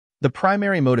The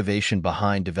primary motivation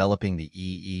behind developing the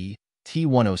EE-T1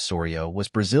 Osório was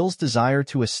Brazil's desire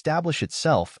to establish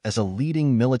itself as a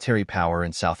leading military power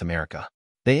in South America.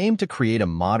 They aimed to create a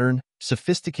modern,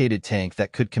 sophisticated tank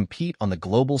that could compete on the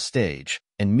global stage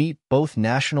and meet both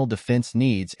national defense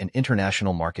needs and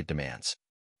international market demands.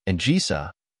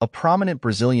 Angisa, a prominent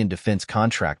Brazilian defense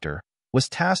contractor, was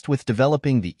tasked with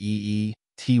developing the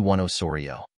EE-T1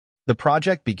 Osório. The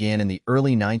project began in the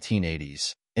early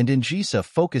 1980s, and Angisa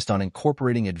focused on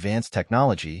incorporating advanced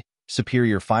technology,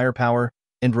 superior firepower,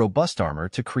 and robust armor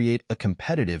to create a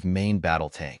competitive main battle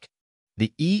tank.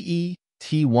 The EE-T1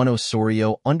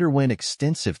 Osório underwent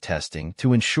extensive testing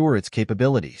to ensure its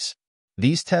capabilities.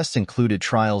 These tests included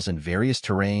trials in various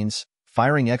terrains,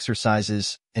 firing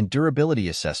exercises, and durability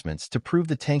assessments to prove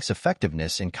the tank's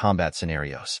effectiveness in combat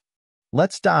scenarios.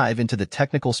 Let's dive into the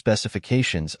technical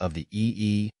specifications of the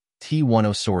EE-T1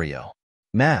 Osório.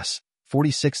 Mass: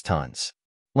 46 tons.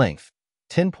 Length: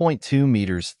 10.2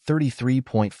 meters,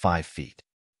 33.5 feet.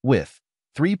 Width: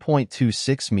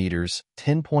 3.26 meters,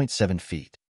 10.7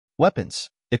 feet. Weapons: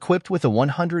 equipped with a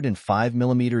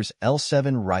 105mm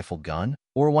L7 rifle gun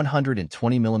or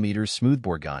 120mm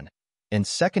smoothbore gun, and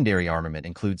secondary armament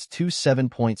includes two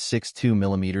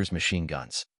 7.62mm machine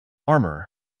guns. Armor: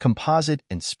 composite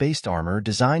and spaced armor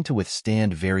designed to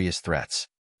withstand various threats.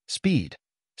 Speed: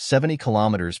 70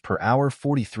 kilometers per hour,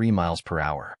 43 miles per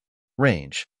hour.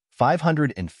 Range: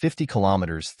 550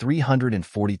 kilometers,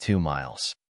 342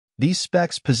 miles. These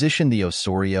specs position the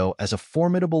Osório as a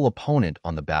formidable opponent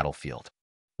on the battlefield.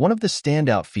 One of the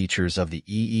standout features of the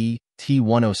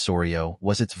EE-T1 Osório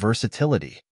was its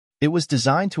versatility. It was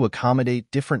designed to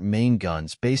accommodate different main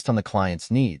guns based on the client's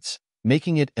needs,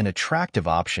 making it an attractive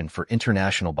option for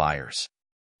international buyers.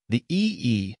 The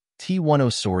EE-T1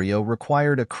 Osório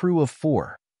required a crew of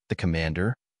 4, the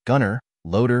commander, gunner,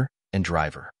 loader, and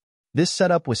driver. This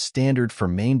setup was standard for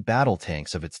main battle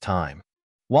tanks of its time.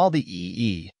 While the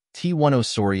EE-T1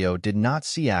 Osório did not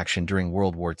see action during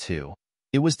World War II,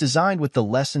 it was designed with the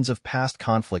lessons of past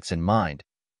conflicts in mind,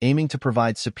 aiming to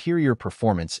provide superior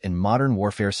performance in modern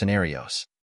warfare scenarios.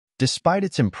 Despite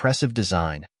its impressive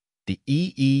design, the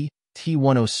EE-T1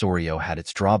 Osório had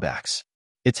its drawbacks.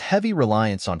 Its heavy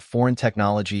reliance on foreign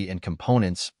technology and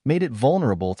components made it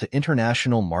vulnerable to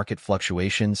international market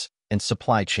fluctuations and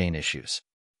supply chain issues.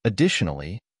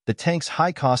 Additionally, the tank's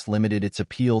high cost limited its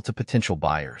appeal to potential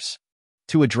buyers.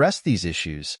 To address these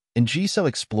issues, Angisa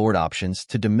explored options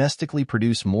to domestically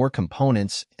produce more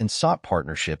components and sought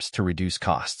partnerships to reduce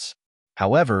costs.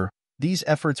 However, these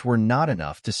efforts were not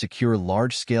enough to secure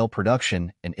large-scale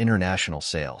production and international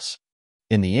sales.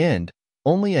 In the end,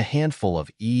 only a handful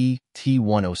of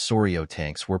EE-T1 Osório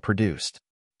tanks were produced.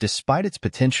 Despite its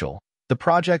potential, the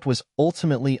project was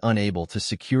ultimately unable to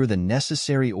secure the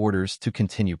necessary orders to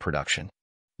continue production.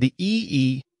 The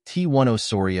EE-T1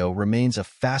 Osório remains a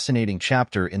fascinating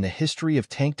chapter in the history of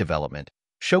tank development,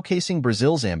 showcasing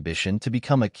Brazil's ambition to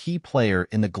become a key player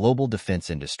in the global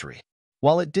defense industry.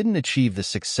 While it didn't achieve the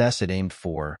success it aimed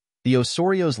for, the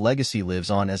Osório's legacy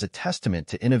lives on as a testament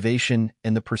to innovation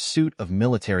and the pursuit of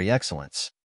military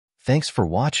excellence. Thanks for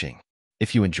watching.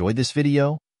 If you enjoyed this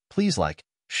video, please like,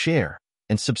 share,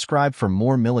 and subscribe for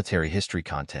more military history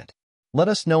content. Let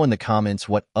us know in the comments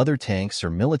what other tanks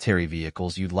or military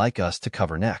vehicles you'd like us to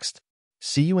cover next.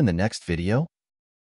 See you in the next video.